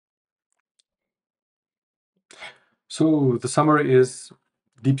So the summary is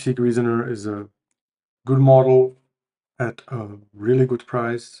DeepSeek Reasoner is a good model at a really good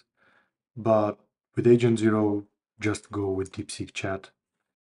price, but with Agent Zero, just go with DeepSeek Chat.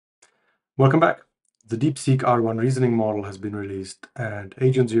 Welcome back. The DeepSeek R1 reasoning model has been released and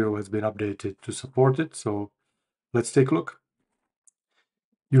Agent Zero has been updated to support it, so let's take a look.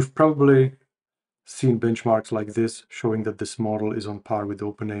 You've probably seen benchmarks like this showing that this model is on par with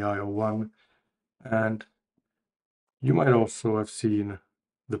OpenAI O1, and you might also have seen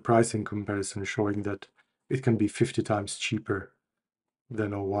the pricing comparison showing that it can be 50 times cheaper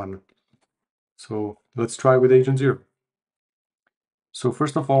than O1. So let's try with Agent Zero. So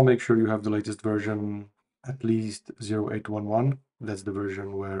first of all, make sure you have the latest version, at least 0811. That's the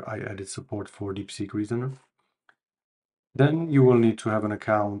version where I added support for DeepSeek Reasoner. Then you will need to have an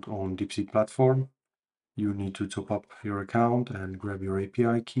account on DeepSeek platform. You need to top up your account and grab your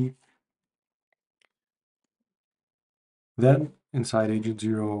API key. Then inside Agent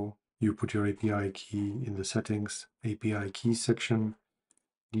Zero, you put your API key in the settings API key section,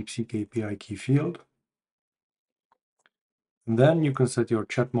 DeepSeek API key field. And then you can set your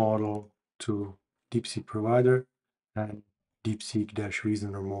chat model to DeepSeek provider and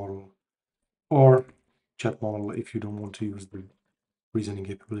DeepSeek-reasoner model, or chat model if you don't want to use the reasoning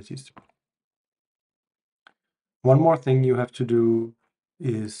capabilities. One more thing you have to do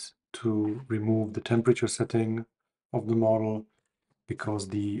is to remove the temperature setting of the model, because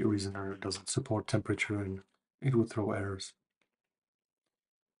the reasoner doesn't support temperature and it would throw errors.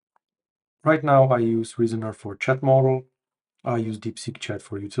 Right now I use reasoner for chat model. I use DeepSeek Chat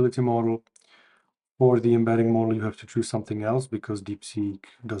for utility model. For the embedding model, you have to choose something else because DeepSeek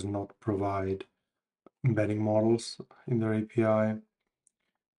does not provide embedding models in their API.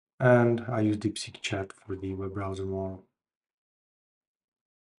 And I use DeepSeek Chat for the web browser model.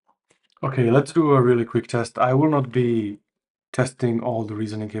 Okay, let's do a really quick test. I will not be testing all the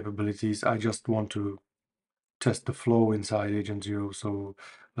reasoning capabilities. I just want to test the flow inside Agent Zero. So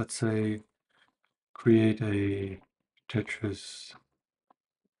let's say create a Tetris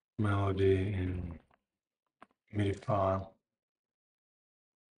melody in MIDI file.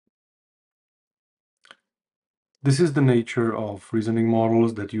 This is the nature of reasoning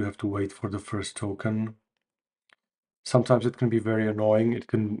models, that you have to wait for the first token. Sometimes it can be very annoying. It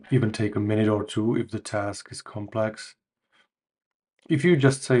can even take a minute or two if the task is complex. If you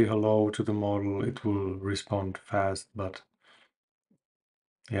just say hello to the model, it will respond fast, but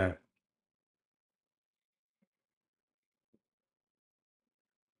yeah.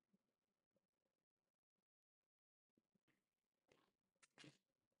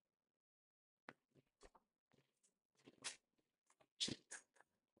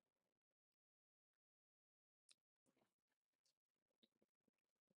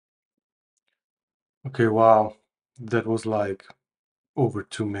 Okay, wow. That was like over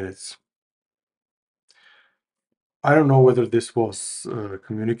 2 minutes. I don't know whether this was a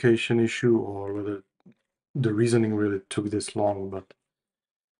communication issue or whether the reasoning really took this long, but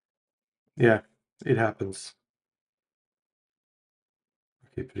yeah, it happens.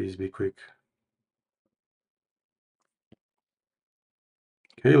 Okay, please be quick.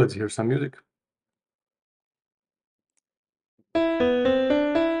 Okay, let's hear some music.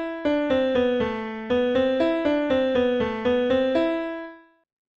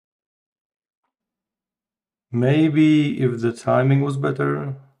 Maybe if the timing was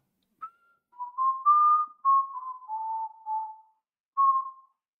better.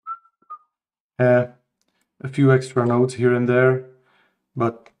 A few extra notes here and there,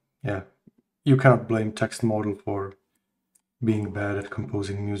 but yeah, you cannot blame text model for being bad at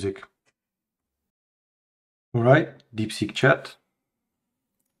composing music. All right, DeepSeek Chat,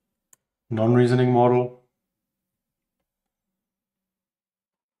 non-reasoning model.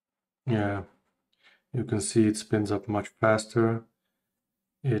 Yeah, you can see it spins up much faster.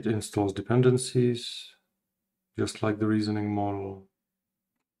 It installs dependencies, just like the reasoning model.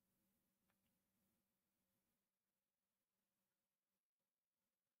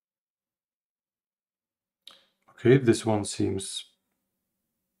 Okay, this one seems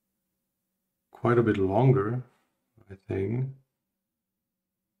quite a bit longer, I think.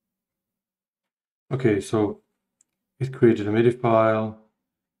 Okay, so it created a MIDI file,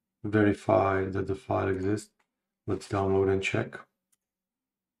 verified that the file exists. Let's download and check.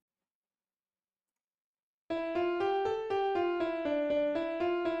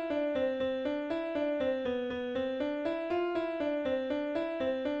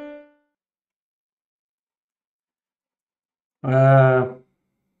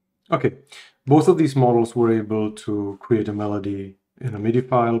 Okay, both of these models were able to create a melody in a MIDI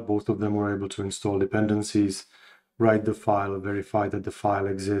file. Both of them were able to install dependencies, write the file, verify that the file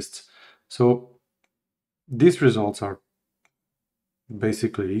exists. So these results are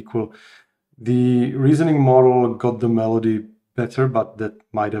basically equal. The reasoning model got the melody better, but that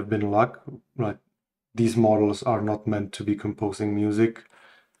might have been luck. Right? These models are not meant to be composing music.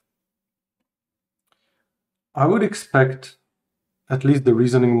 I would expect at least the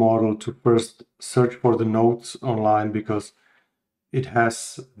reasoning model to first search for the notes online, because it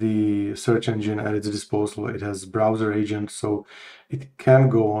has the search engine at its disposal. It has browser agents, so it can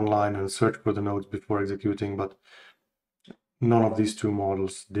go online and search for the notes before executing, but none of these two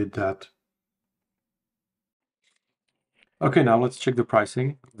models did that. Okay, now let's check the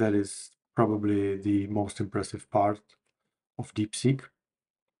pricing. That is probably the most impressive part of DeepSeek.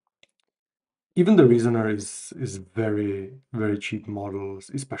 Even the reasoner is very, very cheap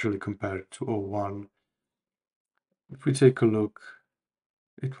models, especially compared to O1. If we take a look,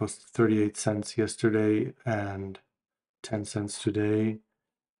 it was 38 cents yesterday and 10 cents today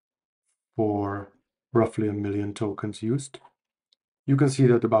for roughly 1 million tokens used. You can see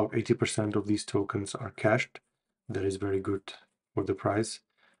that about 80% of these tokens are cached. That is very good for the price.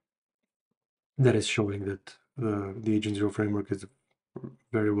 That is showing that the Agent Zero framework is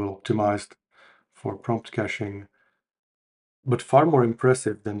very well optimized for prompt caching. But far more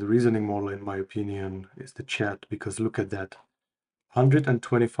impressive than the reasoning model, in my opinion, is the chat, because look at that.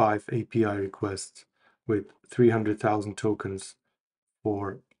 125 API requests with 300,000 tokens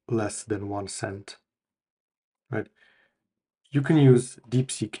for less than 1 cent. Right? You can use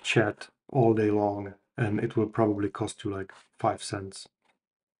DeepSeek chat all day long, and it will probably cost you like 5 cents.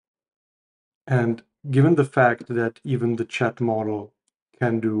 And given the fact that even the chat model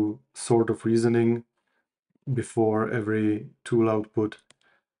can do sort of reasoning before every tool output,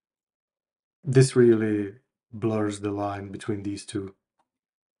 this really blurs the line between these two.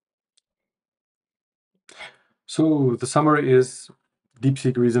 So the summary is,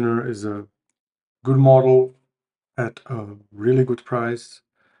 DeepSeek Reasoner is a good model at a really good price,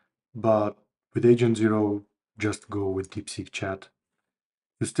 but with Agent Zero, just go with DeepSeek Chat.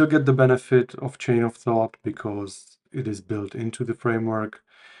 You still get the benefit of chain of thought because it is built into the framework.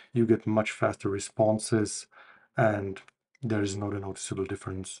 You get much faster responses, and there is not a noticeable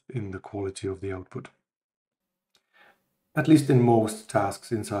difference in the quality of the output. At least in most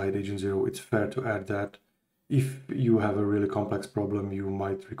tasks inside Agent Zero, it's fair to add that if you have a really complex problem, you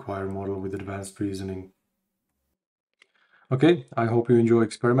might require a model with advanced reasoning. Okay, I hope you enjoy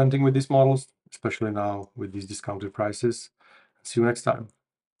experimenting with these models, especially now with these discounted prices. See you next time.